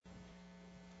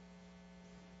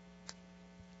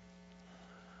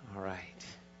All right.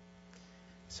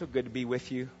 So good to be with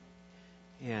you,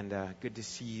 and good to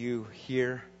see you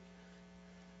here.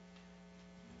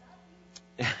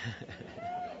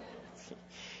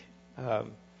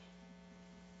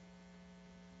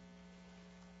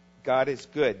 God is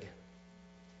good.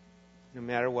 No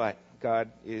matter what, God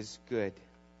is good.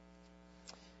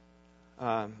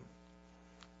 If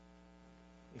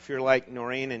you're like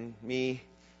Noreen and me,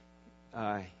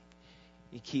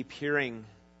 you keep hearing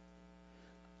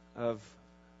of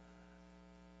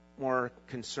more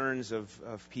concerns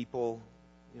of people,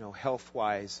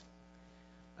 health-wise.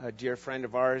 A dear friend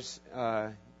of ours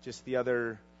just the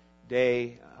other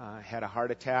day had a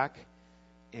heart attack,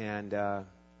 and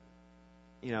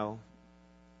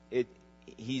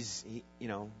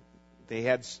they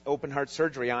had open heart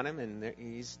surgery on him, and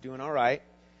he's doing all right,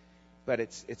 but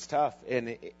it's tough,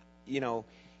 and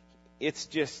it's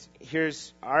just,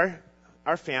 here's our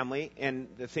family and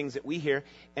the things that we hear,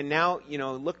 and now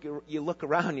you look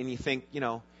around and you think,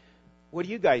 what are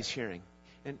you guys hearing,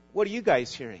 and what are you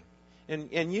guys hearing,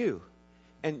 and you,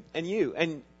 and you,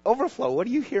 and Overflow, what are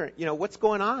you hearing? What's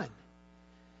going on?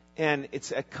 And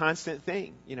it's a constant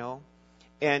thing,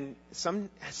 and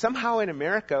somehow in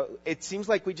America it seems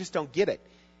like we just don't get it.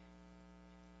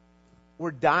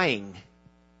 We're dying.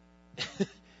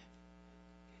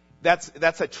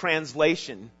 That's a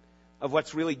translation of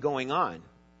what's really going on.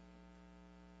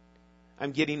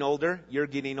 I'm getting older. You're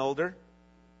getting older.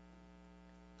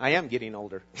 I am getting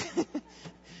older.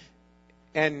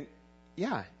 And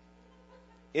yeah,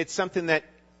 it's something that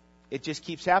it just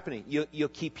keeps happening. You'll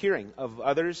keep hearing of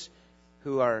others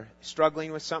who are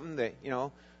struggling with something that,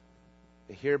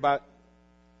 they hear about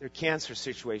their cancer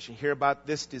situation, hear about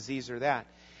this disease or that.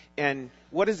 And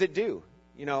what does it do?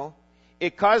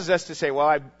 It causes us to say,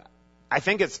 well, I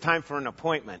think it's time for an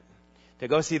appointment to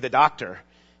go see the doctor.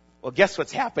 Well, guess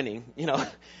what's happening?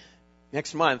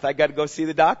 Next month I got to go see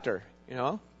the doctor,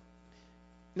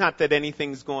 Not that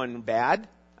anything's going bad.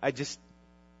 I just,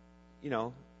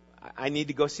 I need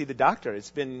to go see the doctor.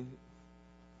 It's been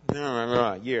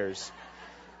years.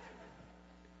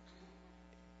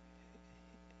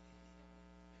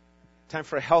 Time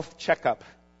for a health checkup.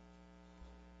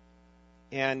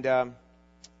 And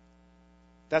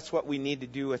that's what we need to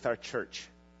do with our church.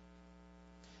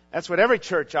 That's what every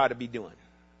church ought to be doing.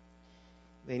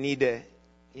 They need to,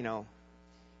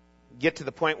 get to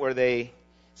the point where they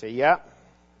say, yeah,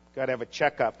 got to have a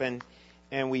checkup.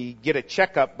 And we get a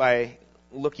checkup by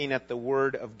looking at the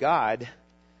Word of God.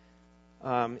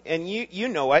 And you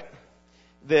know it.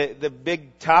 The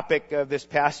big topic of this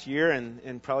past year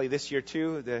and probably this year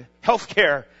too, the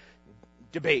healthcare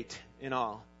debate and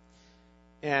all.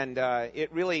 And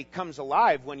it really comes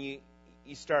alive when you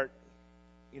start,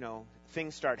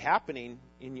 things start happening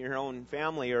in your own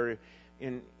family or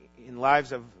in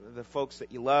lives of the folks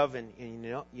that you love and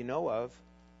you know of.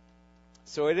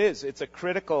 So it's a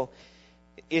critical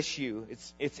issue.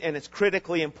 It's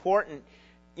critically important,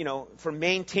 for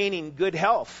maintaining good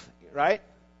health, right?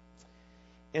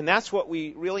 And that's what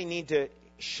we really need to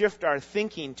shift our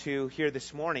thinking to here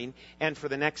this morning and for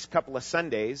the next couple of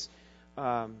Sundays.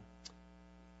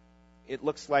 It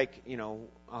looks like,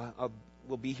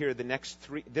 we'll be here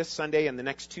this Sunday and the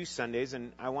next 2 Sundays,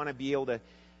 and I want to be able to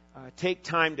take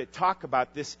time to talk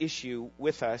about this issue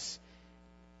with us,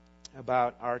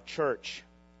 about our church.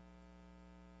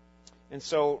 And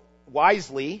so,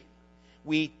 wisely,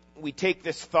 we take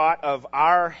this thought of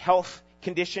our health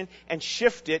condition and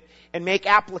shift it and make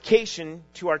application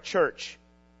to our church.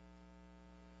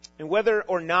 And whether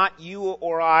or not you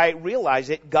or I realize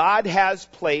it, God has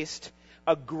placed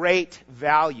a great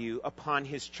value upon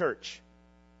His church.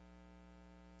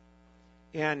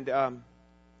 And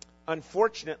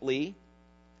unfortunately,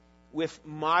 with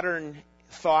modern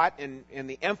thought and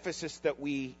the emphasis that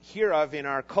we hear of in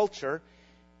our culture,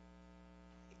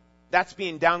 that's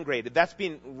being downgraded. That's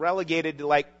being relegated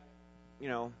to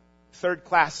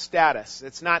third-class status.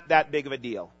 It's not that big of a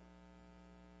deal.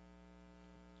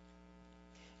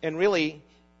 And really,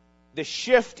 the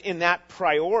shift in that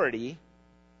priority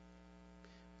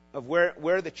of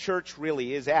where the church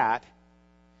really is at,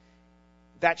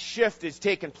 that shift has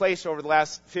taken place over the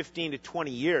last 15 to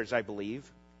 20 years, I believe.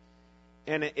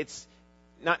 And it's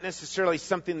not necessarily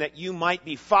something that you might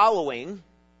be following,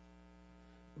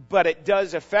 but it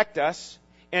does affect us,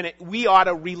 and we ought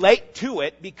to relate to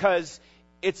it because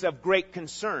it's of great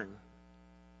concern.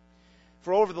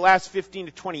 For over the last 15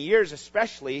 to 20 years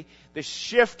especially, the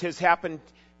shift has happened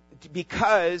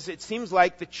because it seems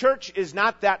like the church is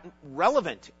not that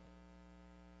relevant.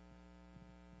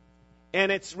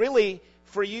 And it's really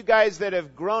for you guys that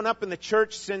have grown up in the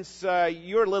church since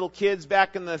you were little kids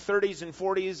back in the 30s and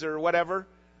 40s or whatever.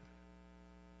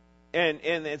 And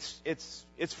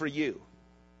it's for you.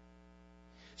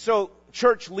 So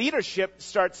church leadership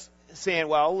starts saying,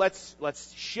 well,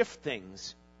 let's shift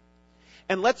things.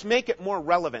 And let's make it more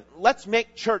relevant. Let's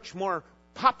make church more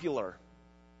popular.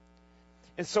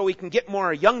 And so we can get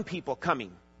more young people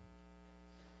coming.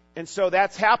 And so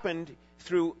that's happened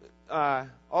through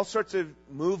all sorts of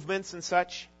movements and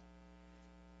such.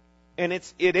 And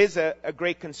it is a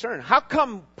great concern. How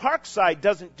come Parkside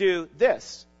doesn't do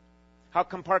this? How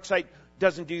come Parkside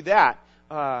doesn't do that?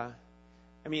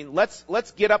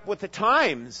 Let's get up with the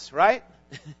times, right?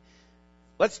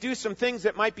 Let's do some things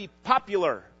that might be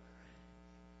popular.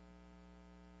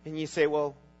 And you say,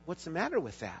 well, what's the matter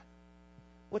with that?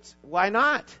 Why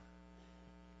not?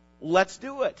 Let's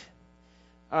do it.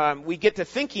 We get to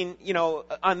thinking,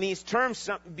 on these terms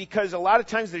because a lot of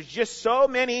times there's just so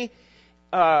many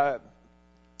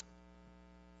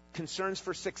concerns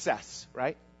for success,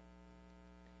 right?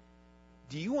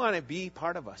 Do you want to be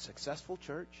part of a successful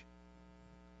church?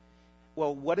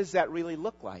 Well, what does that really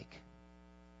look like?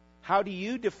 How do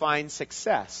you define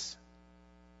success?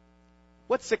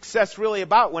 What's success really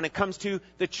about when it comes to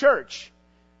the church?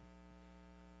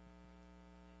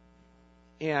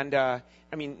 And,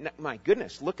 my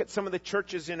goodness, look at some of the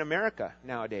churches in America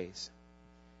nowadays.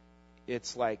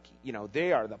 It's like,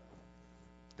 they're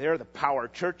the power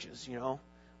churches,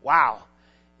 Wow.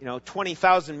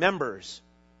 20,000 members,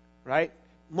 right?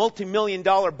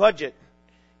 Multi-million-dollar budget.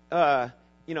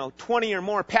 20 or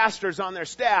more pastors on their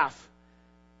staff.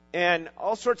 And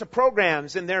all sorts of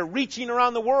programs, and they're reaching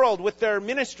around the world with their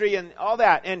ministry and all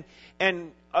that.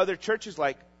 And other churches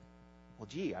like, well,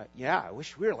 gee, I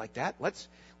wish we were like that. Let's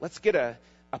get a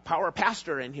power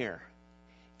pastor in here,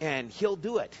 and he'll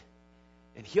do it,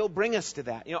 and he'll bring us to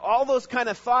that. All those kind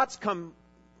of thoughts come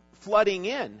flooding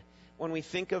in when we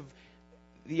think of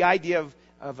the idea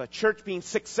of a church being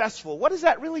successful. What is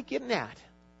that really getting at?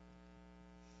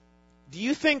 Do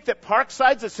you think that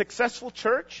Parkside's a successful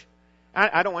church?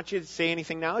 I don't want you to say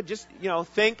anything now. Just,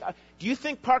 think. Do you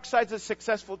think Parkside's a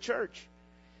successful church?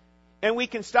 And we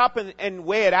can stop and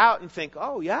weigh it out and think,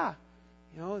 oh, yeah,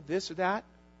 this or that.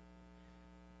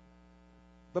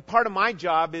 But part of my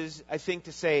job is, I think,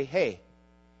 to say, hey,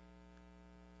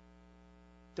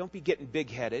 don't be getting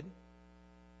big-headed.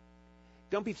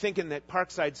 Don't be thinking that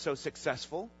Parkside's so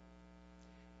successful.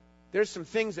 There's some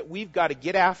things that we've got to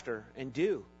get after and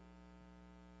do.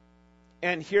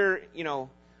 And here,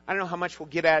 I don't know how much we'll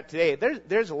get at today.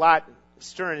 There's a lot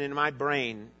stirring in my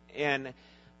brain. And,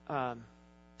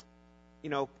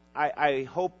 I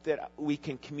hope that we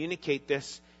can communicate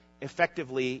this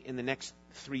effectively in the next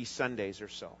 3 Sundays or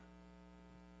so.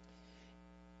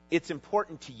 It's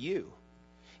important to you.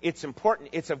 It's important.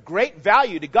 It's of great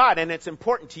value to God, and it's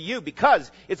important to you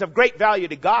because it's of great value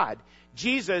to God.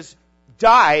 Jesus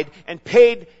died and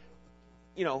paid,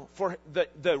 for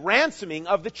the ransoming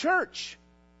of the church.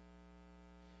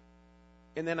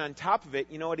 And then on top of it,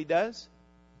 you know what he does?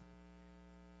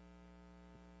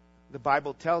 The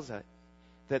Bible tells us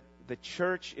that the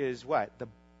church is what? The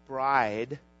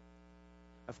bride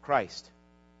of Christ.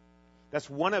 That's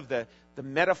one of the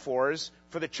metaphors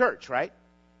for the church, right?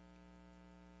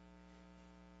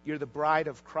 You're the bride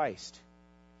of Christ.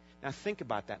 Now think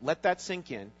about that. Let that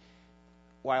sink in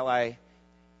while I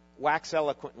wax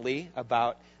eloquently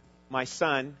about my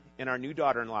son and our new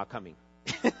daughter-in-law coming.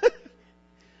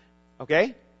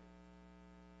 Okay?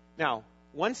 Now,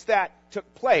 once that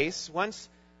took place, once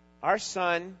our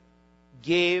son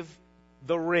gave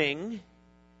the ring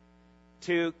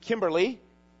to Kimberly,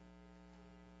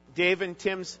 Dave and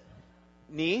Tim's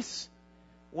niece,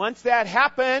 once that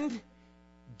happened,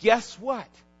 guess what?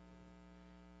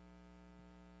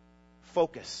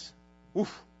 Focus.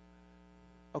 Oof.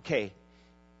 Okay.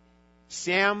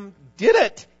 Sam did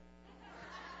it.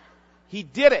 He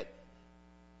did it.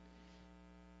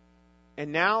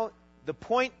 And now the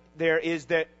point there is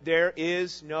that there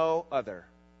is no other.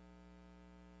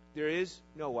 There is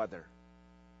no other.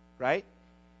 Right?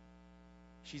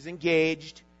 She's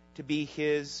engaged to be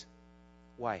his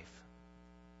wife.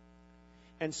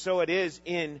 And so it is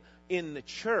in the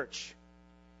church.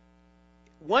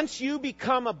 Once you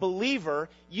become a believer,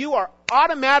 you are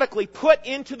automatically put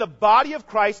into the body of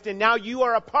Christ, and now you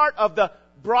are a part of the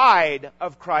bride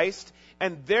of Christ,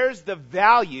 and there's the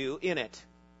value in it.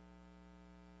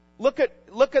 Look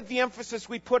at the emphasis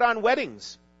we put on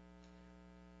weddings.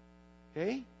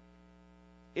 Okay?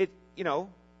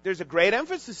 There's a great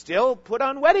emphasis still put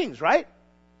on weddings, right?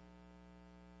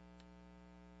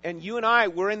 And you and I,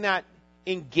 we're in that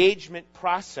engagement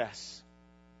process.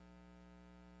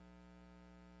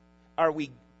 Are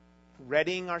we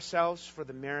readying ourselves for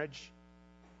the marriage?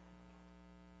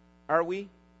 Are we?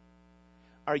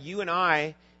 Are you and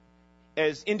I,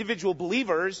 as individual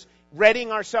believers,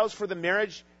 readying ourselves for the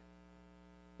marriage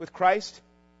with Christ?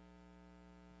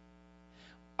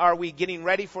 Are we getting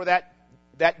ready for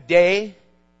that day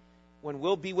when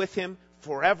we'll be with Him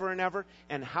forever and ever?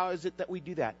 And how is it that we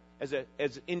do that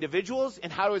as individuals?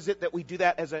 And how is it that we do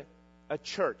that as a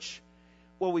church?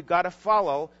 Well, we've got to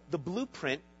follow the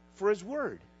blueprint for His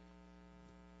Word.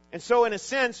 And so, in a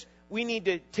sense, we need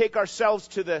to take ourselves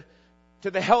to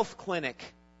the health clinic,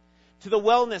 to the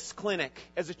wellness clinic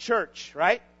as a church,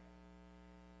 right?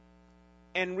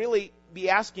 And really be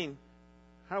asking,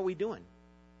 how are we doing?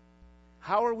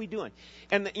 How are we doing?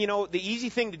 And, the easy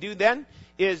thing to do then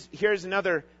is, here's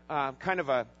another kind of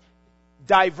a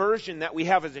diversion that we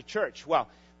have as a church. Well,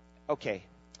 okay,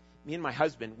 me and my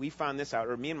husband, we found this out,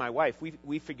 or me and my wife,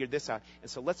 we figured this out. And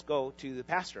so let's go to the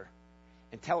pastor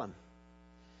and tell him,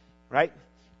 right?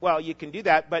 Well, you can do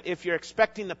that, but if you're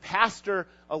expecting the pastor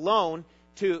alone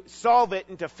to solve it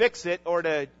and to fix it or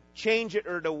to change it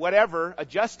or to whatever,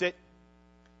 adjust it,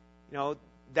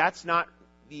 that's not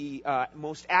the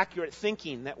most accurate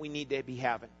thinking that we need to be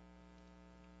having.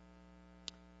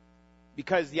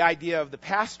 Because the idea of the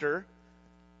pastor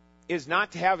is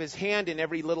not to have his hand in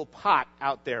every little pot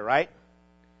out there, right?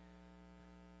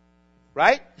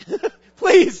 Right?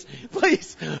 Please.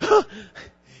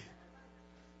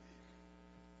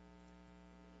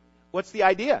 What's the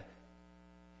idea?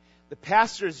 The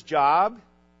pastor's job,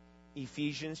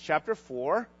 Ephesians chapter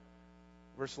 4,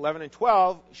 verse 11 and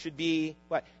 12, should be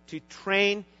what? To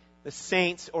train the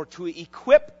saints, or to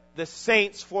equip the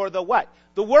saints for the what?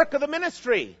 The work of the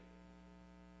ministry.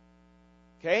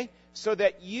 Okay? So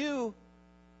that you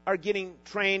are getting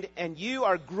trained and you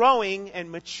are growing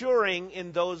and maturing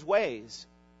in those ways.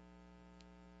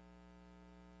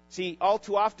 See, all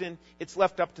too often, it's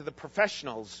left up to the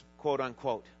professionals, quote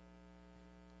unquote.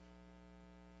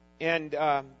 And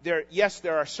there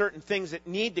are certain things that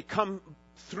need to come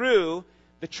through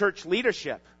the church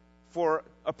leadership for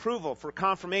approval, for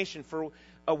confirmation, for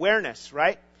awareness,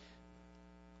 right?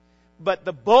 But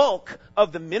the bulk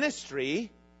of the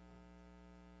ministry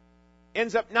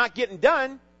ends up not getting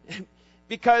done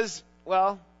because,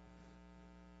 well,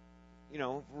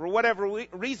 for whatever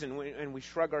reason, and we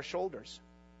shrug our shoulders.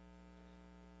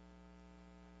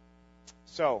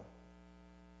 So,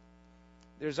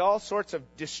 there's all sorts of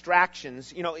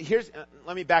distractions.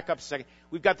 Let me back up a second.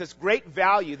 We've got this great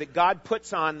value that God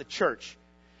puts on the church.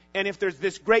 And if there's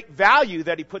this great value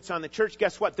that He puts on the church,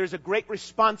 guess what? There's a great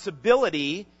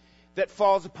responsibility that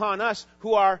falls upon us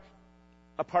who are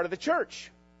a part of the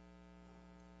church.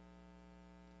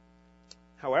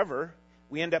 However,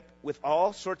 we end up with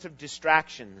all sorts of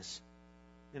distractions.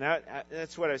 And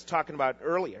that's what I was talking about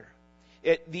earlier.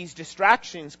 These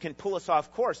distractions can pull us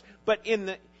off course. But in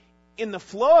the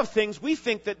flow of things, we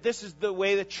think that this is the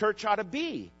way the church ought to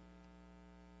be.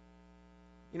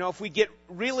 If we get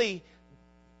really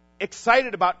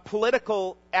excited about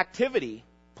political activity,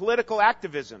 political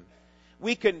activism,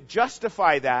 we can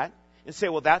justify that and say,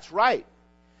 well, that's right.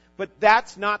 But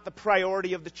that's not the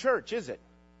priority of the church, is it?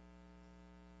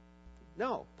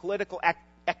 No, political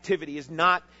activity is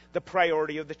not the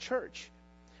priority of the church.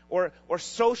 Or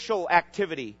social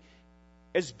activity,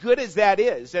 as good as that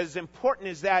is, as important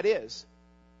as that is,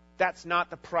 that's not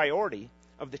the priority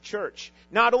of the church.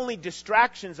 Not only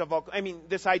distractions of all,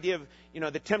 this idea of,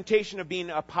 the temptation of being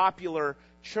a popular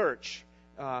church,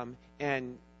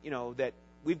 and, that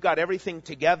we've got everything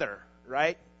together,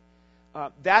 right?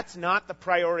 That's not the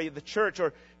priority of the church,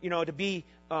 or, to be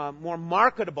more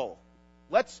marketable.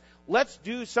 Let's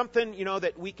do something,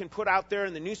 that we can put out there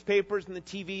in the newspapers and the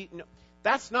TV. No,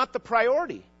 that's not the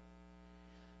priority.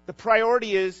 The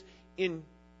priority is in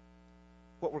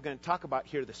what we're going to talk about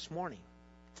here this morning.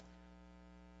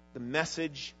 The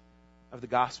message of the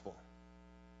gospel.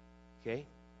 Okay?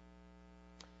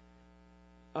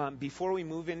 Before we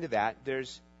move into that,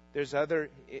 there's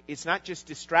other, it's not just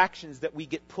distractions that we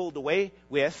get pulled away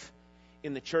with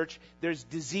in the church. There's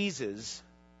diseases.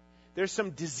 There's some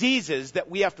diseases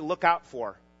that we have to look out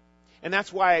for. And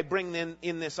that's why I bring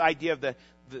in this idea of the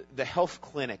health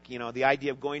clinic, the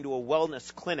idea of going to a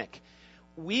wellness clinic.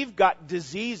 We've got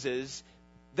diseases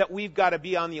that we've got to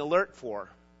be on the alert for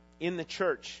in the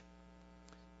church.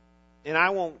 And I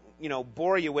won't,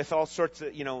 bore you with all sorts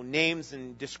of, names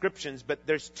and descriptions, but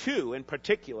there's two in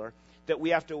particular that we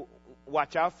have to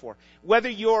watch out for. Whether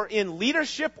you're in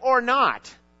leadership or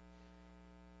not,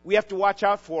 we have to watch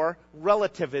out for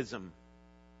relativism.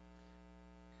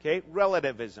 Okay,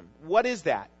 relativism. What is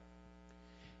that?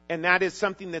 And that is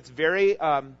something that's very,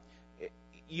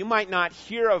 you might not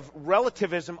hear of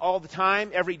relativism all the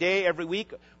time, every day, every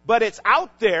week, but it's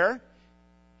out there.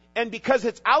 And because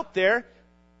it's out there,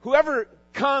 whoever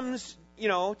comes,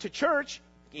 to church,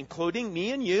 including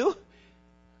me and you,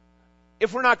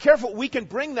 if we're not careful, we can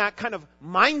bring that kind of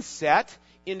mindset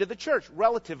into the church.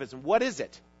 Relativism, what is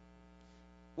it?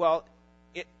 Well,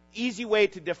 easy way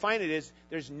to define it is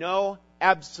there's no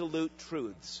absolute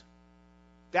truths.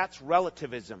 That's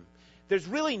relativism. There's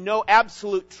really no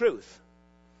absolute truth.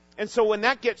 And so when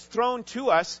that gets thrown to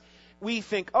us, we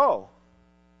think, oh,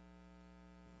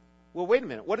 well, wait a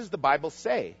minute, what does the Bible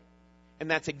say? And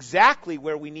that's exactly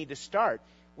where we need to start.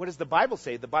 What does the Bible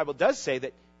say? The Bible does say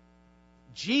that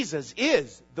Jesus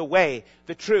is the way,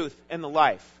 the truth, and the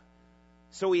life.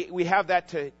 So we have that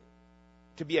to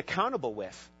be accountable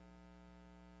with.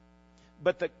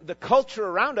 But the culture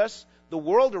around us, the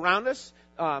world around us,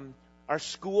 our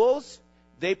schools,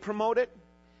 they promote it.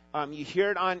 You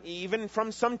hear it even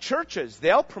from some churches,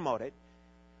 they'll promote it,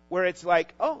 where it's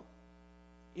like, oh,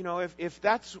 if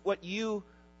that's what you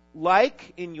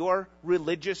like in your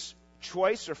religious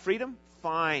choice or freedom,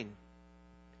 fine.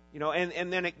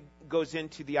 And then it goes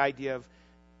into the idea of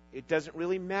it doesn't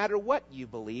really matter what you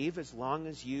believe as long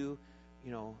as you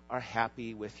are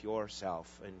happy with yourself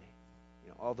and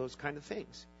all those kind of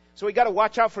things. So we got to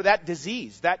watch out for that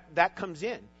disease that comes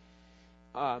in.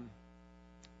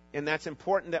 And that's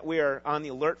important that we are on the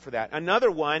alert for that. Another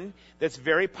one that's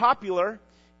very popular,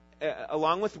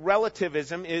 along with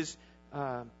relativism, is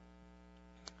the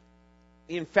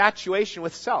infatuation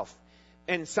with self.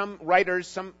 And some writers,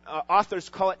 some authors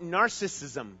call it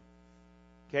narcissism.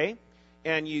 Okay?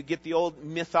 And you get the old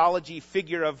mythology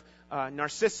figure of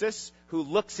Narcissus, who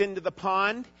looks into the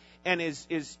pond and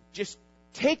is just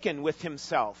taken with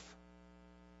himself.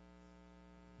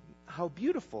 How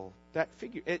beautiful that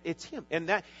figure. It's him. And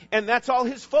that's all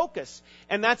his focus.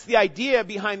 And that's the idea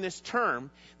behind this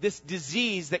term, this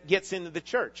disease that gets into the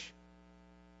church.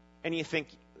 And you think,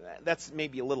 that's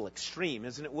maybe a little extreme,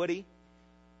 isn't it, Woody?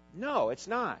 No, it's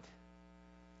not.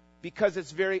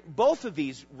 Because both of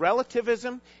these,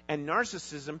 relativism and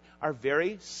narcissism, are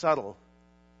very subtle.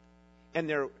 And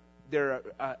they're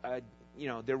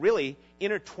really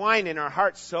intertwined in our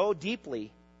hearts so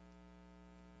deeply.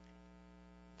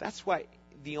 That's why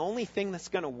the only thing that's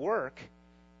going to work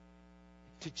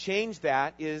to change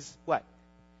that is what?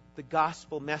 The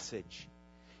gospel message.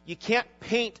 You can't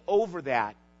paint over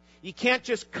that. You can't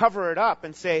just cover it up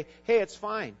and say, hey, it's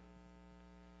fine.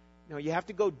 No, you have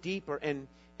to go deeper.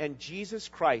 And Jesus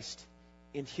Christ,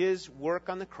 in His work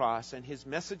on the cross and His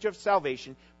message of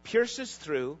salvation, pierces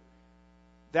through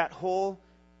that whole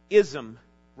ism,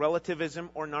 relativism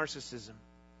or narcissism.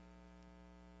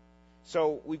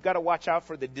 So we've got to watch out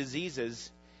for the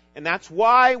diseases. And that's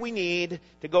why we need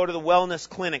to go to the wellness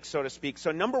clinic, so to speak.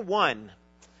 So number one,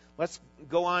 let's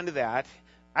go on to that.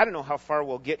 I don't know how far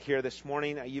we'll get here this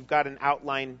morning. You've got an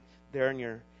outline there in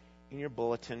your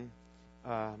bulletin.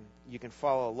 You can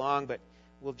follow along, but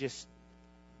we'll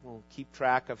keep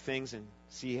track of things and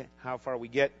see how far we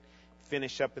get.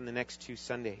 Finish up in the next 2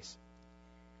 Sundays.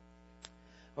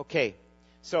 Okay,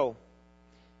 so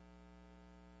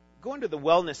going to the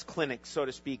wellness clinic, so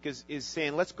to speak, is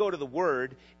saying let's go to the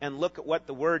Word and look at what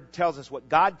the Word tells us, what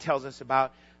God tells us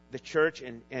about the church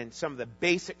and some of the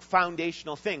basic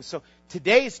foundational things. So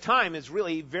today's time is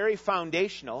really very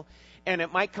foundational, and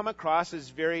it might come across as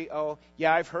very, oh,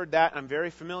 yeah, I've heard that, I'm very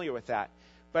familiar with that.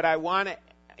 But I want to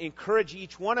encourage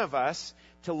each one of us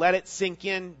to let it sink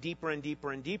in deeper and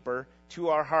deeper and deeper to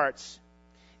our hearts,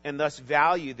 and thus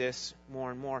value this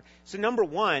more and more. So number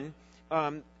one,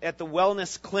 at the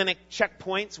wellness clinic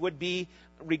checkpoints would be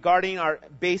regarding our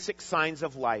basic signs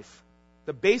of life.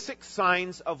 The basic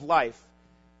signs of life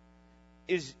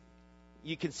is,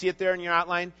 you can see it there in your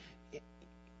outline,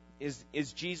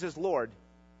 is Jesus Lord.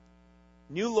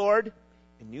 New Lord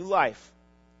and new life.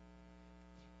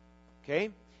 Okay?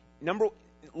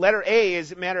 Letter A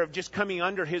is a matter of just coming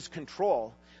under His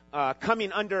control,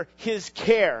 coming under His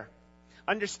care.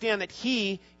 Understand that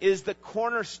He is the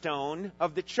cornerstone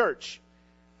of the church.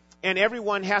 And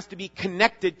everyone has to be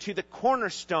connected to the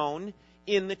cornerstone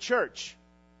in the church.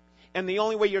 And the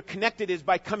only way you're connected is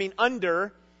by coming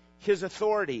under His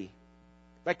authority,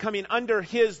 by coming under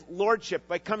His lordship,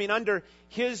 by coming under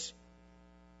His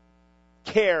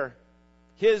care,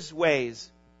 His ways.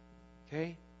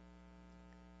 Okay?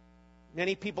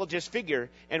 Many people just figure,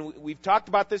 and we've talked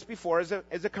about this before as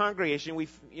a congregation,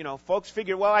 folks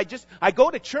figure, well, I go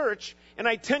to church and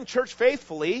I attend church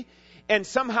faithfully, and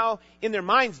somehow in their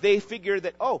minds they figure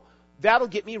that, oh, that'll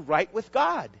get me right with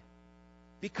God.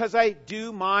 Because I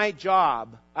do my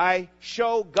job. I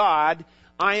show God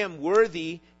I am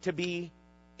worthy to be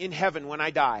in heaven when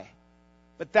I die.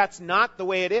 But that's not the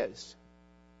way it is.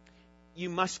 You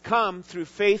must come through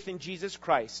faith in Jesus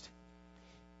Christ.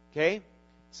 Okay?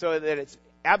 So that it's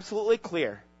absolutely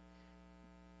clear.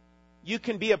 You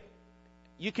can be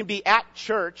at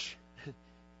church,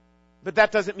 but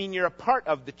that doesn't mean you're a part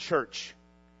of the church.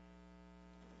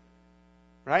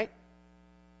 Right?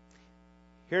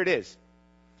 Here it is.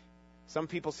 Some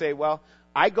people say, well,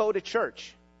 I go to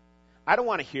church. I don't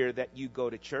want to hear that you go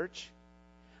to church.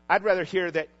 I'd rather hear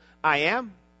that I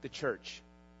am the church.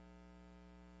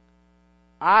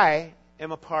 I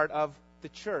am a part of the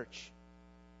church.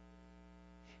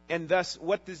 And thus,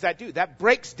 what does that do? That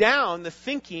breaks down the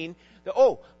thinking that,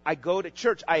 oh, I go to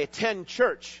church, I attend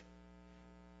church.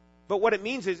 But what it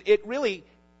means is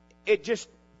it just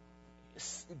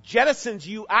jettisons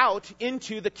you out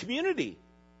into the community.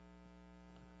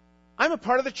 I'm a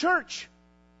part of the church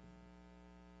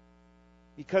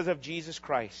because of Jesus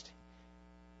Christ.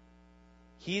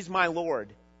 He's my Lord.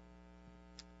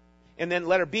 And then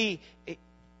letter B,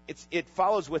 it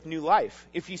follows with new life.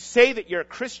 If you say that you're a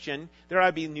Christian, there ought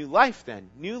to be new life then.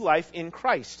 New life in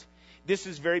Christ. This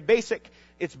is very basic.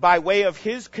 It's by way of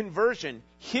His conversion,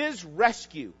 His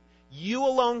rescue. You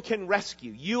alone can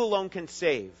rescue. You alone can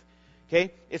save.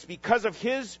 Okay? It's because of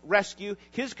His rescue,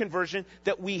 His conversion,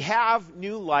 that we have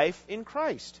new life in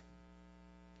Christ.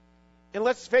 And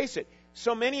let's face it,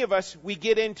 so many of us, we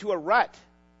get into a rut.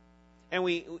 And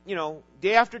we,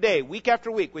 day after day, week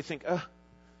after week, we think,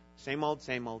 same old,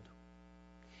 same old.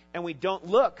 And we don't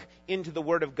look into the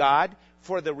Word of God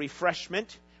for the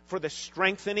refreshment, for the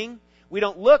strengthening. We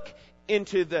don't look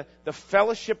into the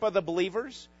fellowship of the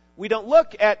believers. We don't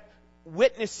look at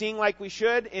witnessing like we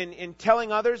should in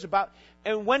telling others about.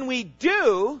 And when we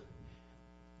do,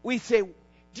 we say,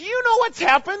 do you know what's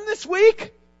happened this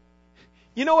week?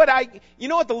 You know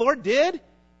what the Lord did?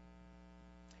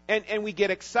 And we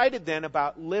get excited then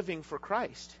about living for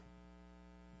Christ.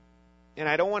 And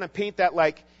I don't want to paint that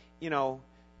like,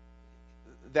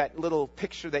 that little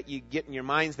picture that you get in your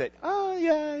minds that, oh,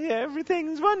 yeah,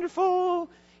 everything's wonderful.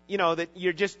 That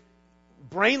you're just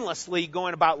brainlessly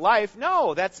going about life.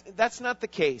 No, that's not the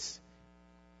case.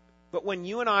 But when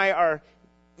you and I are,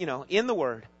 in the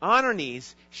Word, on our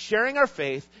knees, sharing our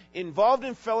faith, involved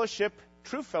in fellowship,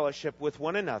 true fellowship with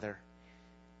one another,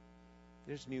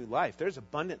 there's new life. There's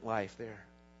abundant life there.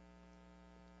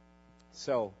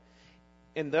 So,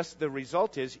 and thus the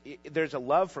result is there's a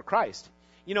love for Christ.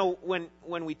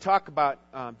 When we talk about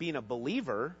being a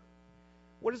believer,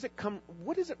 what does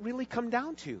it really come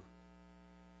down to?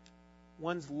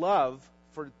 One's love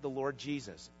for the Lord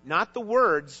Jesus. Not the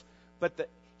words, but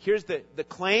here's the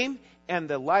claim and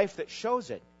the life that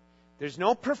shows it. There's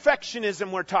no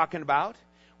perfectionism we're talking about.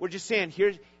 We're just saying,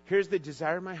 here's the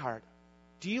desire of my heart.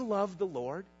 Do you love the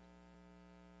Lord?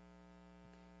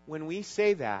 When we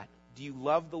say that, do you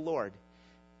love the Lord?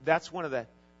 That's one of the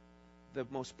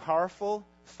most powerful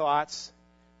thoughts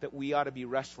that we ought to be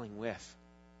wrestling with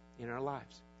in our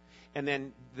lives. And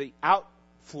then the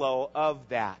outflow of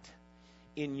that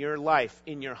in your life,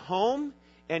 in your home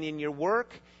and in your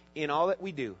work, in all that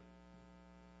we do.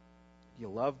 You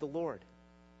love the Lord.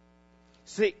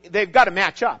 See, they've got to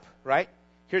match up, right?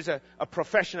 Here's a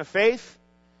profession of faith,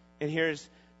 and here's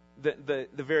the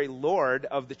very Lord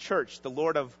of the church, the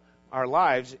Lord of our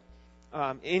lives.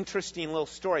 Interesting little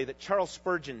story that Charles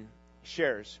Spurgeon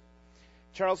shares.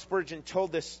 Charles Spurgeon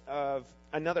told this of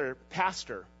another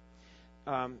pastor.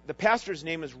 The pastor's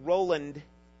name is Rowland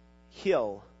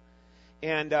Hill.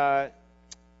 And a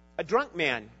drunk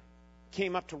man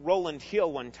came up to Rowland Hill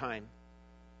one time.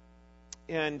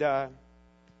 And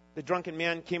the drunken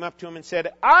man came up to him and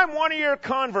said, "I'm one of your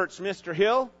converts, Mr.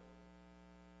 Hill."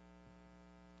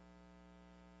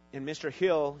 And Mr.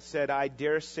 Hill said, "I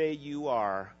dare say you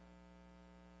are."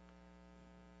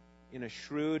 In a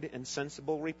shrewd and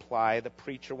sensible reply, the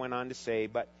preacher went on to say,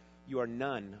 "But you are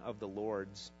none of the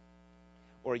Lord's,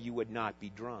 or you would not be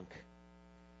drunk."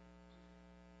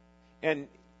 And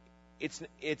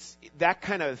it's that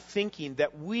kind of thinking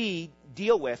that we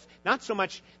deal with, not so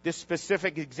much this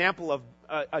specific example of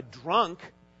a drunk,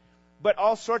 but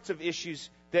all sorts of issues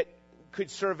that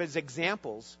could serve as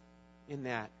examples in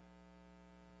that.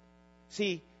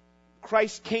 See,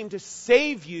 Christ came to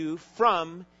save you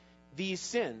from these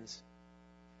sins.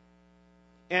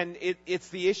 And it's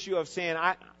the issue of saying,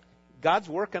 God's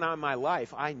working on my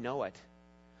life. I know it.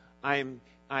 I'm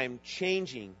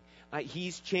changing.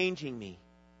 He's changing me.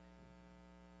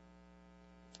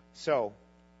 So,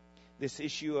 this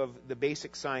issue of the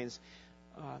basic signs,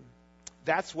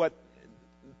 that's what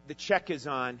the check is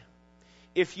on.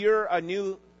 If you're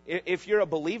a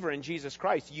believer in Jesus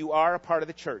Christ, you are a part of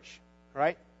the church,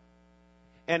 right?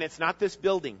 And it's not this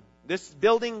building. This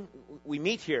building, we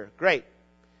meet here, great.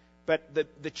 But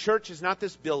the church is not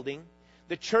this building.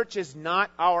 The church is not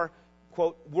our,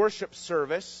 quote, worship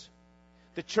service.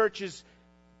 The church is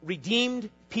redeemed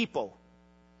people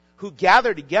who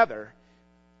gather together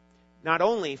not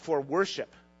only for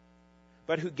worship,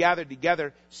 but who gather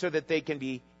together so that they can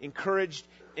be encouraged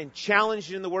and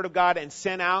challenged in the Word of God and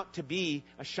sent out to be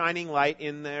a shining light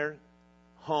in their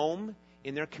home,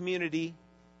 in their community.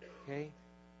 Okay?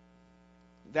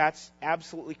 That's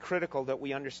absolutely critical that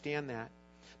we understand that.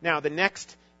 Now, the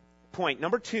next point,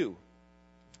 number 2,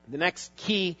 the next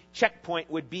key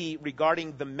checkpoint would be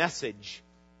regarding the message.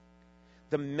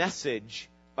 The message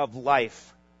of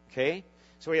life. Okay?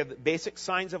 So we have the basic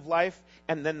signs of life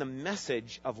and then the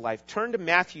message of life. Turn to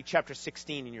Matthew chapter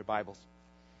 16 in your Bibles.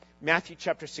 Matthew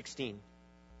chapter 16.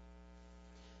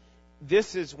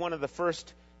 This is one of the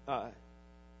first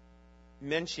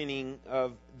mentioning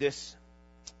of this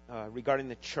regarding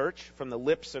the church from the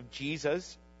lips of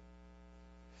Jesus.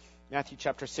 Matthew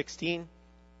chapter 16,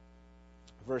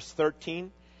 verse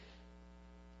 13.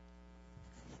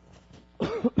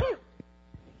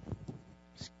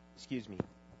 Excuse me.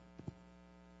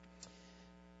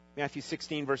 Matthew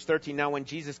 16, verse 13. Now when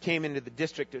Jesus came into the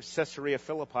district of Caesarea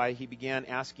Philippi, he began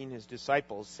asking his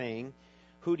disciples, saying,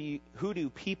 Who do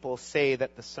people say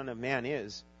that the Son of Man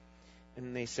is?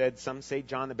 And they said, some say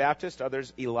John the Baptist,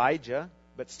 others Elijah,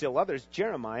 but still others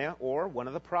Jeremiah or one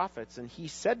of the prophets. And he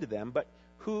said to them, But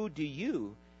who do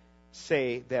you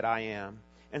say that I am?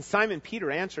 And Simon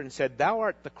Peter answered and said, Thou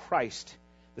art the Christ,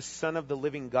 the Son of the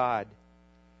living God.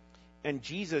 And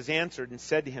Jesus answered and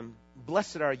said to him,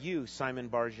 Blessed are you, Simon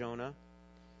Bar-Jonah,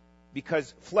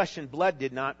 because flesh and blood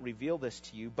did not reveal this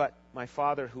to you, but my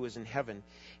Father who is in heaven.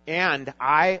 And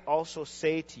I also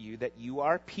say to you that you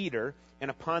are Peter, and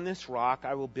upon this rock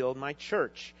I will build my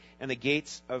church, and the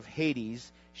gates of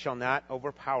Hades shall not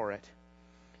overpower it.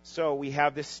 So we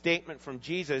have this statement from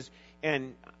Jesus,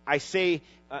 and I say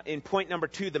in point number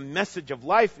 2, the message of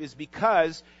life is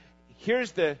because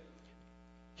here's the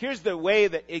way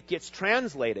that it gets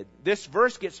translated. This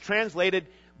verse gets translated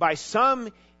by some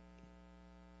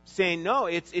saying, no,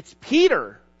 it's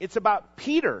Peter. It's about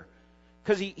Peter.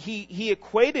 Because he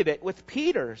equated it with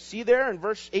Peter. See there in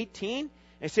verse 18?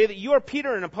 They say that you are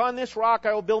Peter, and upon this rock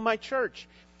I will build my church.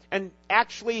 And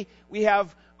actually, we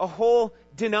have a whole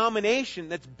denomination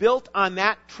that's built on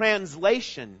that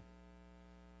translation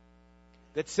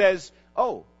that says,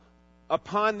 oh,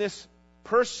 upon this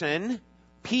person,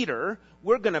 Peter,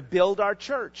 we're going to build our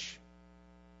church.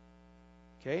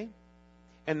 Okay?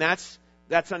 And that's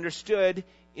understood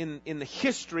in the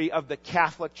history of the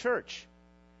Catholic Church.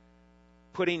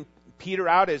 Putting Peter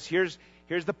out as here's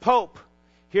the Pope,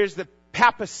 here's the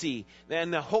papacy,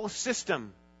 and the whole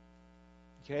system.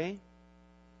 Okay?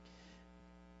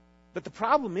 But the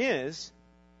problem is,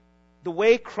 the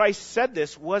way Christ said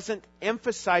this wasn't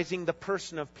emphasizing the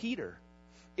person of Peter.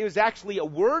 It was actually a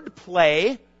word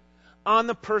play on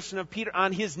the person of Peter,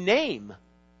 on his name.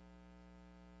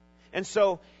 And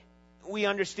so we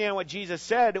understand what Jesus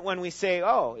said when we say,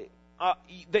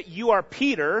 that you are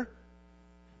Peter,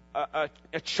 a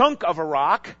chunk of a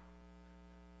rock,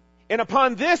 and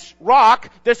upon this rock,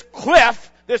 this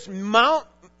cliff, this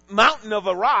mountain of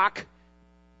a rock,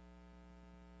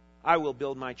 I will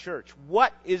build my church.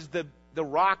 What is the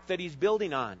rock that he's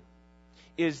building on?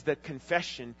 Is the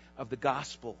confession of the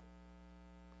gospel.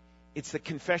 It's the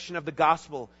confession of the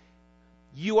gospel.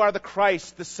 You are the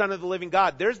Christ, the Son of the living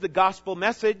God. There's the gospel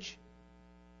message.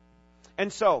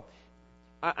 And so,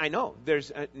 I know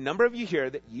there's a number of you here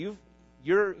that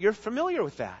you're familiar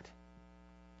with that.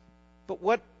 But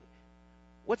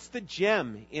what's the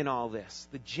gem in all this?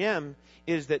 The gem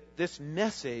is that this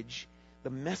message, the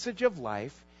message of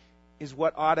life, is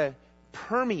what ought to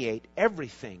permeate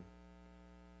everything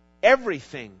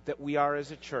that we are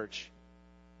as a church.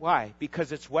 Why?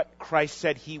 Because it's what Christ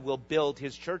said he will build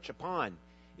his church upon,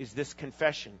 is this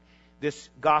confession, this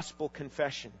gospel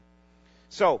confession.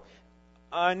 So,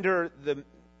 under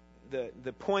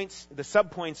the points, the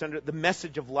subpoints under the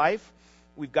message of life,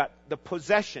 we've got the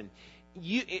possession.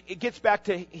 It gets back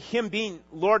to him being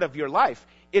Lord of your life.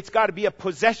 It's got to be a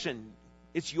possession.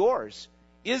 It's yours.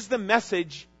 Is the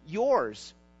message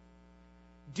yours?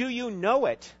 Do you know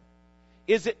it?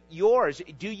 Is it yours?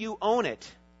 Do you own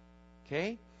it?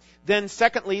 Okay? Then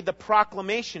secondly, the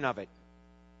proclamation of it.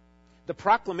 The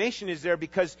proclamation is there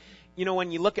because,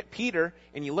 when you look at Peter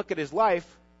and you look at his life,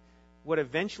 what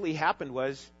eventually happened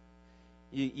was,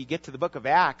 you get to the book of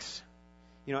Acts,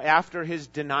 after his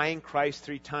denying Christ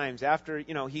 3 times, after,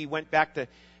 he went back to,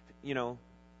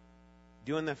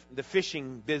 doing the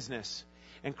fishing business.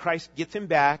 and Christ gets him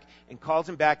back and calls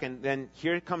him back, and then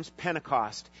here comes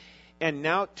Pentecost. And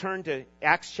now turn to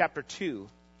Acts chapter 2.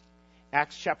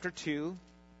 Acts chapter 2.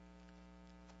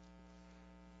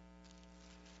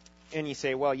 And you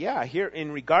say, well, yeah, here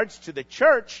in regards to the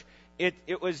church,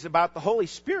 it was about the Holy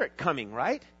Spirit coming,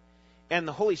 right? And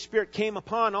the Holy Spirit came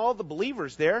upon all the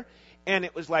believers there, and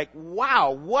it was like,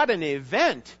 wow, what an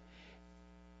event.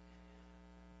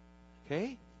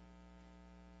 Okay?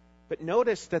 But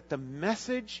notice that the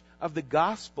message of the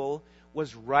gospel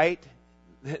was right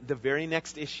the very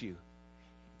next issue.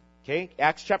 Okay?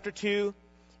 Acts chapter 2,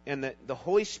 and the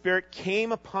Holy Spirit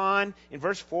came upon, in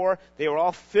verse 4, they were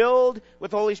all filled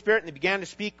with the Holy Spirit, and they began to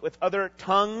speak with other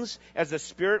tongues as the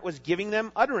Spirit was giving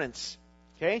them utterance.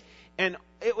 Okay? And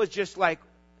it was just like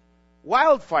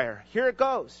wildfire. Here it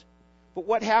goes. But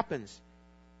what happens?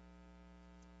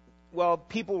 Well,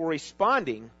 people were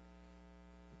responding.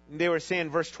 They were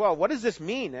saying, verse 12, what does this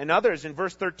mean? And others in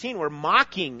verse 13 were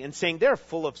mocking and saying, they're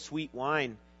full of sweet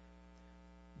wine.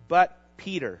 But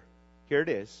Peter, here it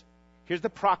is. Here's the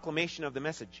proclamation of the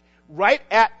message. Right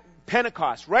at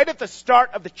Pentecost, right at the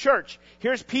start of the church,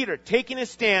 here's Peter taking his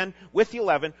stand with the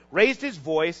 11, raised his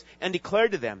voice, and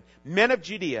declared to them, men of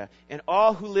Judea and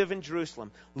all who live in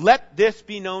Jerusalem, let this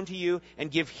be known to you and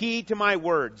give heed to my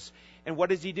words. And what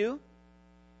does he do?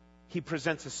 He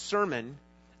presents a sermon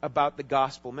about the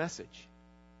gospel message.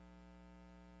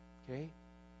 Okay?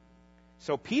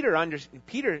 So Peter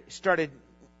started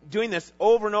doing this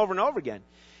over and over and over again.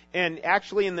 And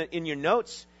actually in your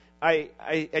notes, I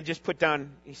just put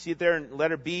down, you see it there in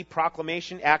letter B,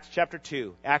 proclamation, Acts chapter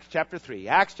 2, Acts chapter 3,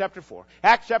 Acts chapter 4,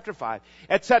 Acts chapter 5,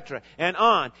 etc. And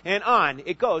on and on.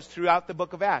 It goes throughout the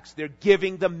book of Acts. They're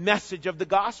giving the message of the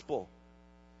gospel.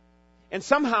 And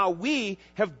somehow we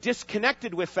have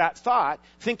disconnected with that thought,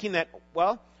 thinking that,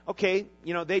 well, okay,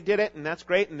 they did it and that's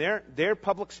great, and they're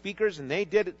public speakers and they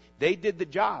did the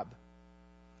job.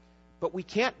 But we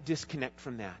can't disconnect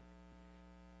from that.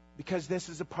 Because this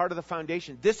is a part of the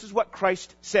foundation. This is what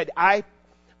Christ said. I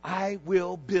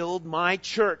will build my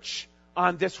church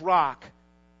on this rock,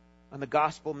 on the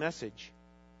gospel message.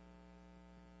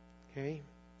 Okay?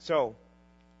 So,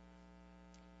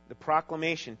 the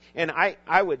proclamation. And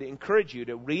I would encourage you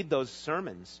to read those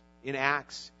sermons in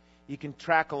Acts. You can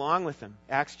track along with them.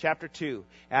 Acts chapter 2,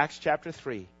 Acts chapter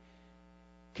 3.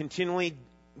 Continually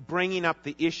bringing up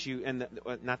the issue, and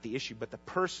not the issue, but the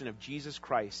person of Jesus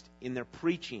Christ in their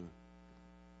preaching.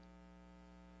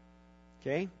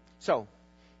 Okay? So,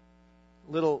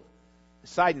 little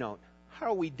side note. How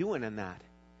are we doing in that?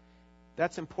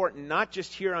 That's important, not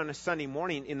just here on a Sunday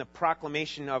morning in the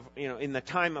proclamation of, in the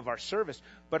time of our service,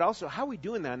 but also how are we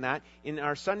doing on that in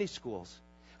our Sunday schools?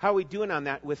 How are we doing on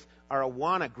that with our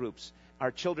Awana groups,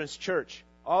 our children's church,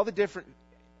 all the different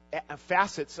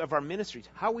facets of our ministries?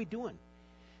 How are we doing?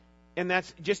 And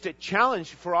that's just a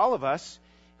challenge for all of us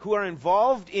who are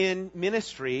involved in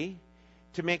ministry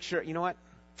to make sure, you know what?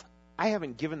 I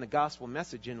haven't given the gospel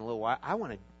message in a little while. I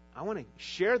want to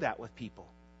share that with people.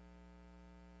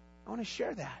 I want to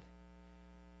share that.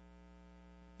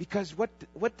 Because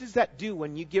what does that do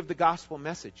when you give the gospel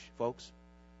message, folks?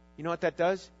 You know what that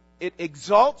does? It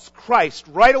exalts Christ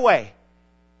right away.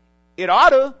 It ought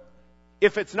to.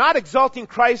 If it's not exalting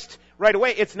Christ right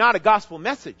away, it's not a gospel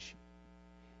message.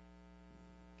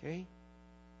 Okay?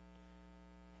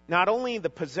 Not only the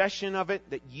possession of it,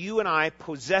 that you and I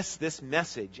possess this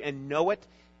message and know it,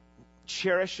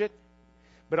 cherish it,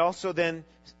 but also then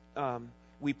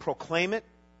we proclaim it.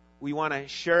 We want to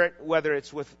share it, whether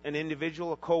it's with an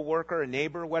individual, a co-worker, a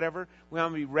neighbor, whatever. We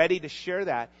want to be ready to share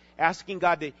that, asking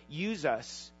God to use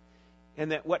us,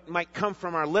 and that what might come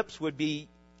from our lips would be,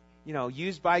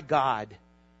 used by God.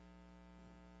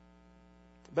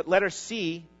 But letter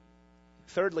C,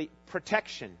 thirdly,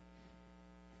 protection.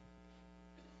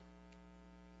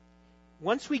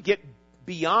 Once we get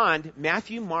beyond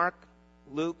Matthew, Mark,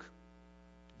 Luke,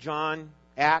 John,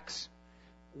 Acts,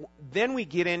 then we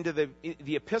get into the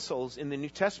epistles in the New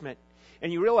Testament,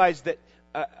 and you realize that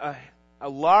a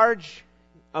large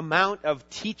amount of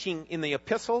teaching in the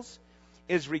epistles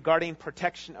is regarding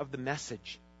protection of the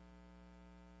message.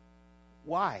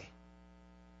 Why?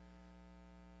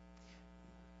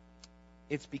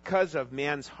 It's because of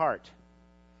man's heart.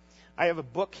 I have a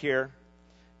book here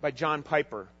by John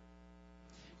Piper,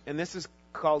 and this is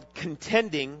called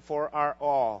Contending for Our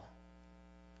All.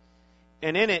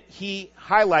 And in it, he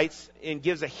highlights and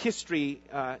gives a history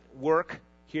work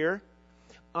here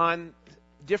on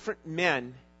different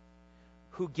men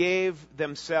who gave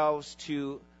themselves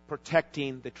to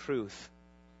protecting the truth.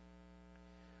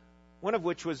 One of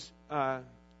which was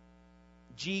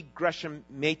G. Gresham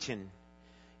Machen.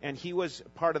 and he was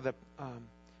part of the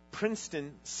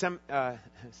Princeton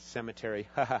cemetery.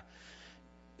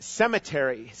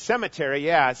 Seminary.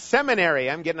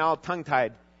 I'm getting all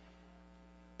tongue-tied.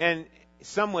 And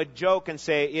some would joke and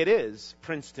say it is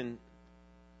Princeton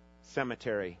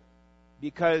Cemetery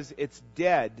because it's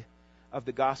dead of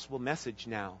the gospel message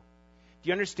now. Do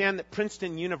you understand that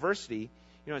Princeton University,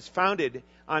 is founded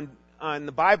on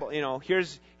the Bible?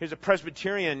 Here's a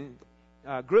Presbyterian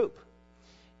group.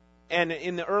 And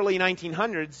in the early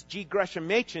 1900s, G. Gresham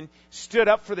Machen stood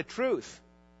up for the truth.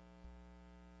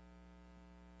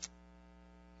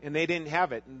 And they didn't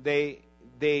have it. They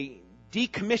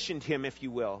decommissioned him, if you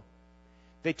will.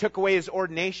 They took away his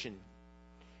ordination.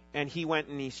 And he went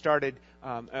and he started,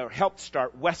 or helped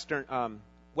start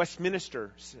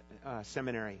Westminster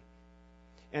Seminary.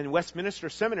 And Westminster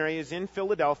Seminary is in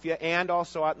Philadelphia and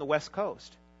also out in the West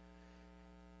Coast.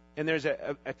 And there's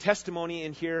a testimony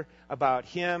in here about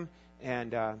him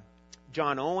and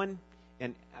John Owen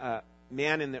and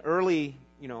man in the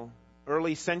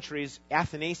early centuries,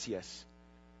 Athanasius.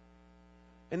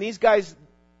 And these guys,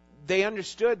 they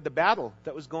understood the battle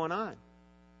that was going on.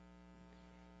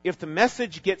 If the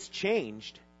message gets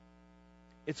changed,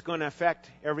 it's going to affect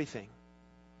everything.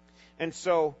 And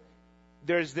so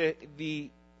there's the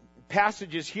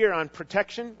passages here on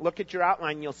protection. Look at your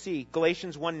outline, you'll see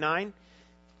Galatians 1:9.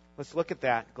 Let's look at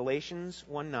that. Galatians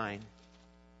 1:9.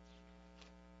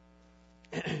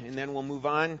 And then we'll move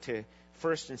on to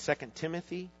 1 and 2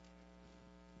 Timothy.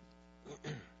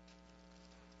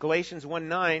 Galatians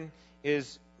 1:9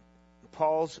 is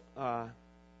Paul's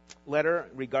letter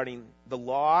regarding the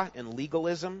law and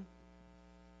legalism.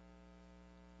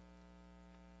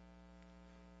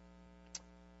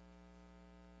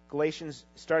 Galatians,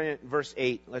 starting at verse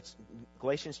 8.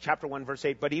 Galatians chapter 1, verse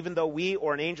 8. But even though we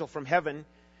or an angel from heaven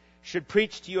should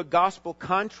preach to you a gospel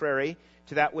contrary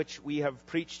to that which we have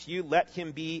preached to you, let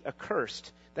him be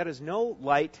accursed. That is no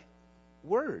light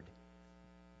word.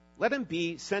 Let him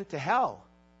be sent to hell.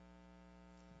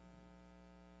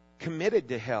 Committed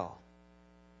to hell.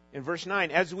 In verse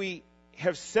 9, as we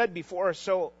have said before,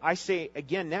 so I say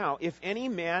again now, if any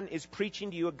man is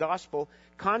preaching to you a gospel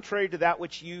contrary to that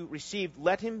which you received,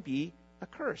 let him be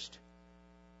accursed.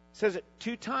 It says it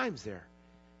 2 times there.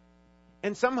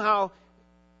 And somehow,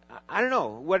 I don't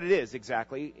know what it is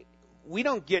exactly, we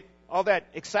don't get all that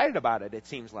excited about it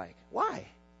seems like. Why?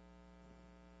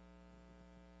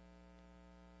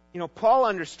 Paul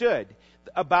understood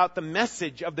about the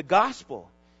message of the gospel.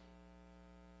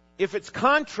 If it's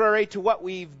contrary to what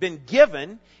we've been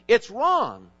given, it's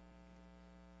wrong.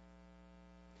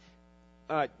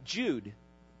 Jude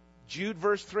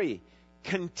verse 3.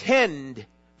 Contend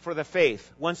for the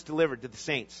faith once delivered to the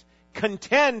saints.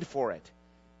 Contend for it.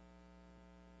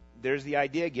 There's the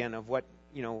idea again of what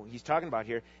he's talking about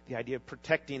here. The idea of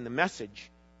protecting the message.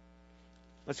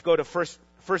 Let's go to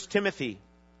 1 Timothy.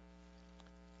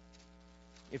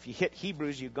 If you hit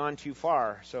Hebrews, you've gone too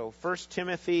far. So 1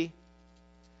 Timothy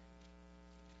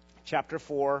chapter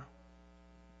 4,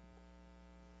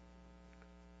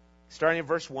 starting at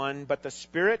verse 1, but the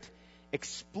Spirit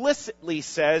explicitly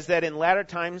says that in latter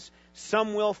times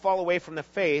some will fall away from the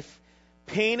faith,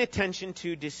 paying attention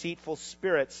to deceitful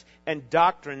spirits and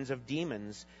doctrines of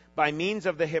demons, by means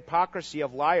of the hypocrisy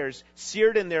of liars,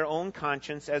 seared in their own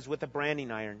conscience as with a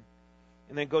branding iron.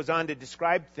 And then it goes on to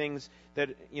describe things that,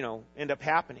 end up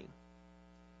happening.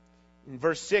 In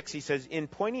verse 6, he says, in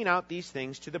pointing out these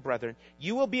things to the brethren,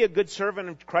 you will be a good servant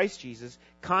of Christ Jesus,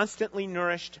 constantly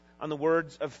nourished on the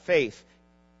words of faith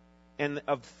and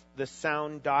of the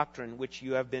sound doctrine which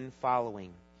you have been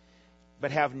following,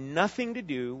 but have nothing to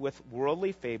do with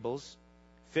worldly fables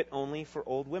fit only for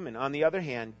old women. On the other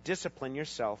hand, discipline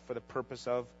yourself for the purpose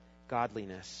of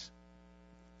godliness.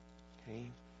 Okay?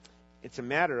 It's a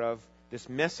matter of this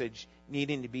message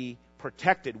needing to be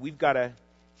protected. We've got to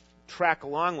track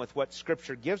along with what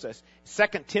Scripture gives us.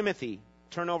 2 Timothy,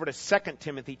 turn over to 2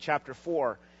 Timothy chapter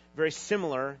 4. Very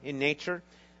similar in nature.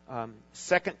 2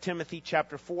 Timothy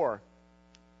chapter 4.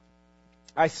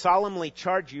 I solemnly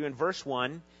charge you in verse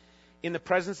 1, in the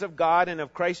presence of God and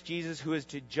of Christ Jesus, who is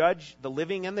to judge the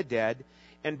living and the dead,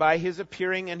 and by his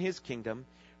appearing and his kingdom,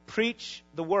 preach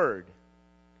the word.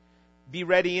 Be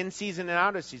ready in season and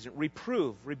out of season.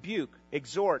 Reprove, rebuke,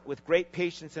 exhort with great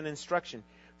patience and instruction.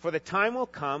 For the time will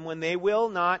come when they will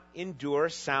not endure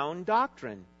sound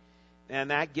doctrine.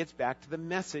 And that gets back to the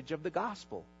message of the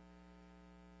gospel.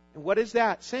 And what is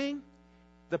that saying?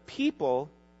 The people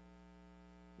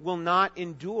will not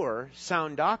endure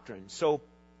sound doctrine. So,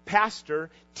 pastor,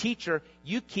 teacher,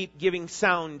 you keep giving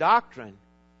sound doctrine.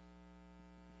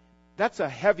 That's a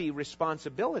heavy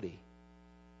responsibility.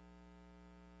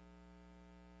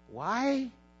 Why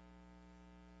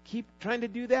keep trying to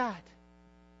do that?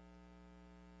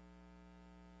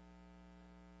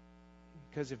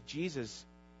 Because if Jesus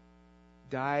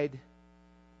died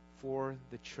for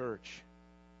the church,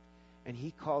 and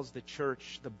He calls the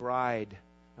church the bride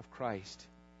of Christ,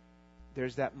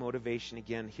 there's that motivation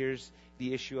again. Here's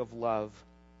the issue of love.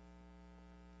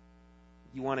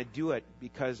 You want to do it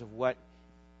because of what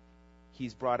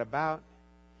He's brought about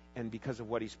and because of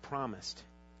what He's promised.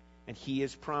 And He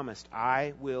has promised,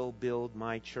 I will build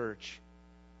my church.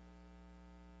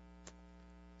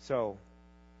 So,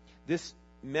 this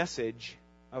message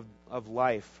of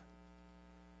life,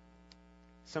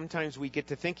 sometimes we get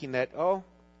to thinking that,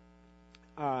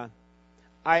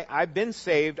 I've been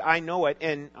saved, I know it,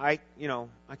 and I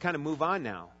kind of move on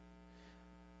now.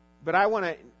 But I want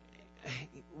to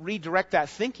redirect that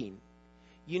thinking.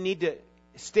 You need to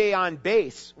stay on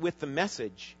base with the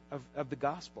message of the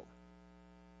gospel.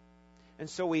 And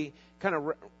so we kind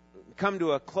of come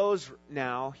to a close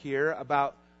now here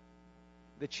about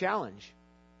the challenge.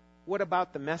 What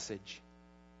about the message?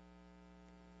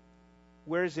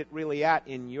 Where is it really at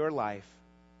in your life?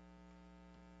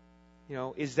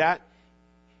 Is that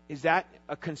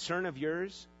a concern of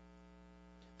yours?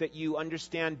 That you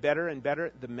understand better and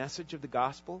better the message of the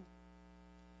gospel?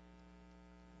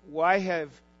 Why have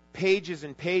pages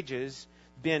and pages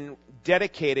been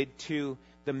dedicated to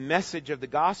the message of the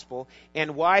gospel?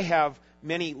 And why have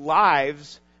many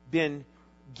lives been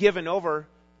given over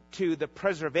to the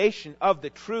preservation of the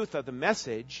truth of the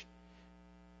message?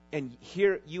 And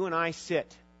here you and I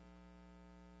sit,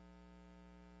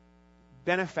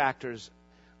 benefactors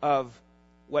of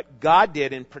what God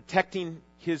did in protecting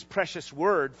His precious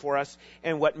word for us,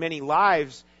 and what many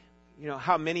lives,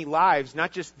 how many lives,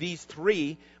 not just these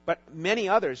three, but many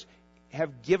others,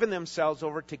 have given themselves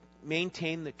over to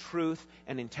maintain the truth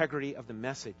and integrity of the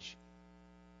message.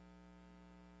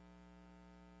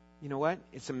 You know what?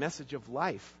 It's a message of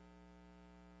life.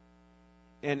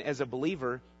 And as a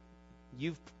believer,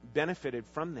 you've benefited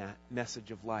from that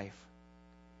message of life.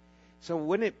 So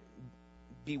wouldn't it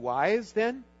be wise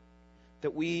then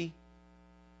that we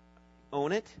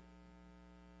own it?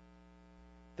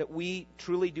 That we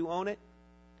truly do own it?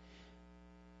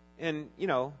 And,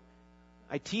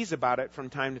 I tease about it from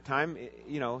time to time,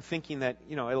 thinking that,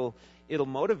 it'll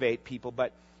motivate people.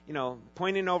 But,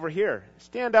 pointing over here,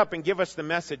 stand up and give us the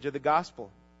message of the gospel.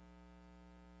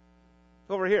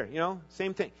 Over here,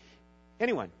 same thing.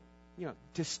 Anyone,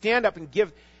 to stand up and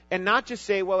give, and not just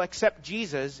say, well, accept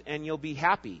Jesus and you'll be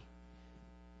happy.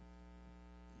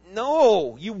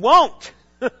 No, you won't.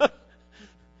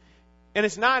 And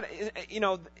it's not,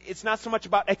 it's not so much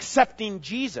about accepting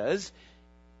Jesus.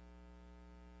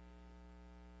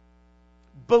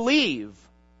 Believe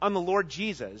on the Lord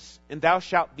Jesus, and thou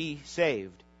shalt be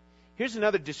saved. Here's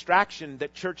another distraction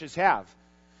that churches have.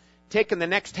 Taken the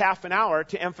next half an hour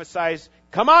to emphasize,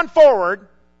 come on forward.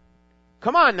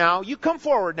 Come on now. You come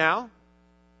forward now.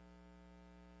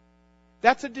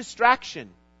 That's a distraction.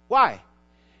 Why?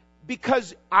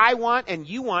 Because I want and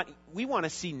you want, we want to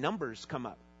see numbers come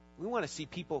up. We want to see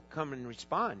people come and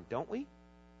respond, don't we?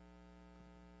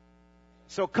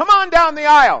 So come on down the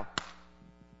aisle.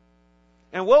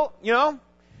 And we'll,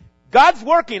 God's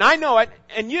working, I know it,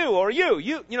 and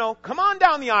you, come on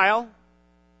down the aisle.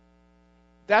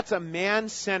 That's a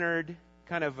man-centered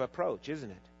kind of approach,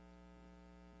 isn't it?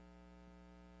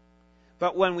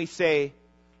 But when we say,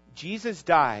 Jesus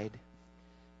died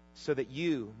so that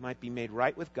you might be made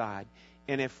right with God,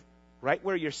 and if right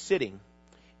where you're sitting,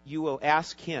 you will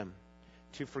ask Him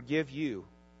to forgive you,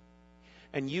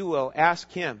 and you will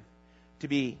ask Him to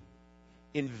be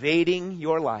invading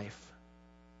your life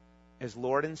as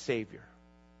Lord and Savior,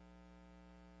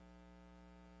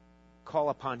 call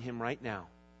upon Him right now,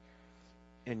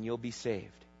 and you'll be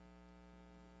saved.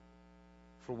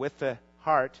 For with the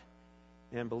heart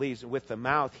man believes, and with the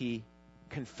mouth he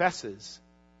confesses.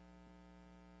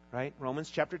 Right? Romans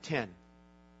chapter 10.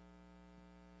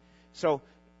 So,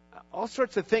 all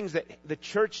sorts of things that the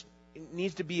church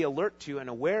needs to be alert to and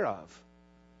aware of.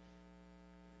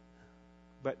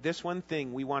 But this one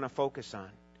thing we want to focus on,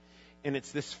 and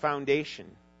it's this foundation,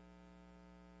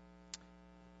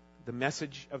 the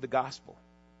message of the gospel.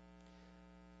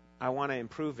 I want to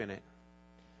improve in it.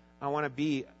 I want to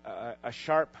be a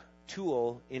sharp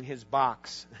tool in His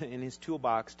box, in His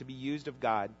toolbox, to be used of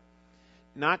God,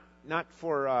 not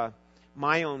for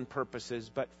my own purposes,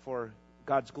 but for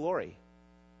God's glory.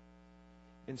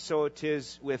 And so it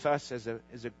is with us as a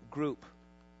group.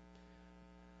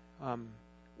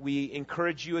 We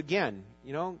encourage you again.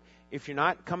 If you're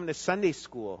not coming to Sunday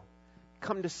school,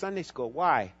 come to Sunday school.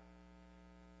 Why?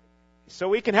 so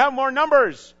we can have more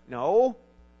numbers. No.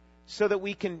 So that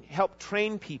we can help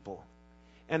train people.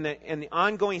 And the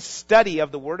ongoing study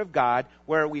of the Word of God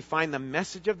where we find the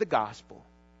message of the gospel.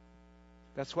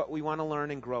 That's what we want to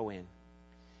learn and grow in.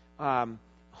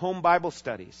 Home Bible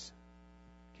studies.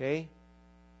 Okay?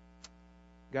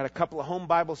 Got a couple of home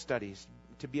Bible studies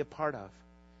to be a part of.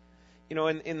 You know,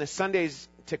 in the Sundays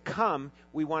to come,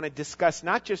 we want to discuss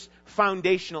not just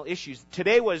foundational issues.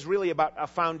 Today was really about a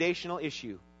foundational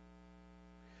issue.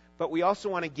 But we also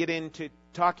want to get into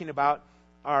talking about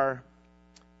our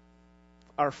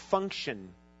function,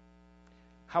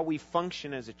 how we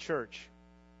function as a church.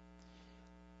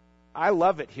 I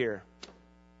love it here.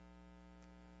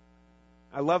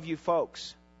 I love you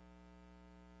folks.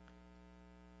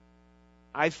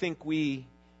 I think we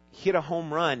hit a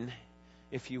home run,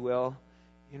 if you will,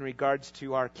 in regards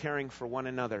to our caring for one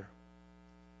another.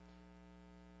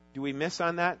 Do we miss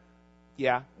on that?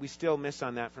 Yeah, we still miss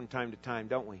on that from time to time,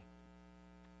 don't we?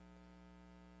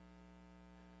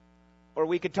 Or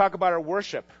we could talk about our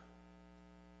worship.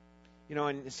 You know,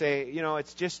 and say, you know,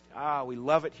 it's just, we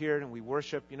love it here and we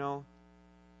worship, you know.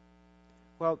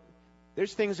 Well,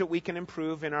 there's things that we can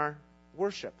improve in our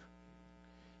worship.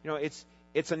 You know,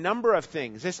 it's a number of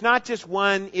things. It's not just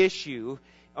one issue.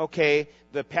 Okay,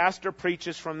 the pastor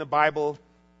preaches from the Bible.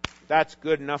 That's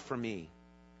good enough for me.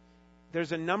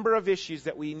 There's a number of issues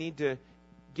that we need to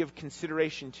give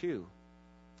consideration to.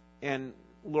 And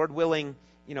Lord willing,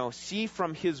 you know, see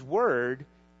from His Word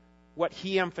what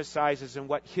He emphasizes and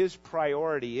what His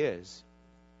priority is.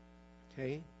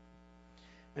 Okay?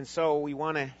 And so we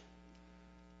want to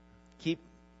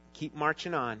keep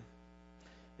marching on.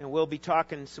 And we'll be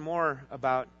talking some more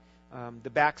about the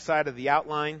backside of the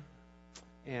outline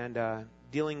and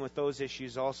dealing with those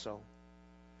issues also.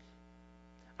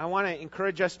 I want to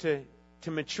encourage us to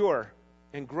mature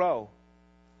and grow.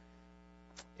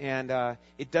 And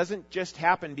it doesn't just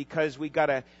happen because we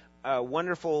got a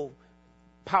wonderful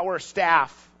power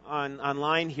staff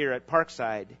online here at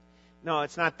Parkside. No,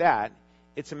 it's not that.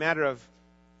 It's a matter of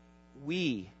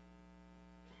we,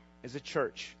 as a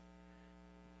church,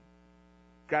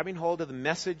 grabbing hold of the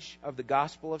message of the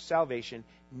gospel of salvation,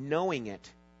 knowing it,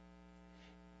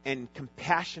 and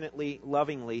compassionately,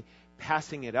 lovingly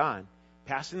passing it on,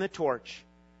 passing the torch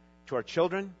to our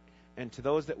children and to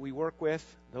those that we work with,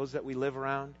 those that we live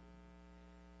around,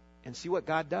 and see what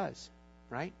God does,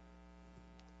 right?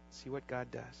 See what God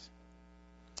does.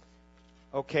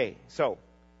 Okay, so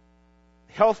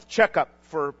health checkup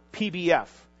for PBF,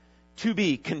 to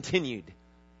be continued.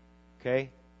 Okay?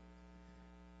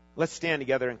 Let's stand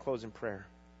together and close in prayer.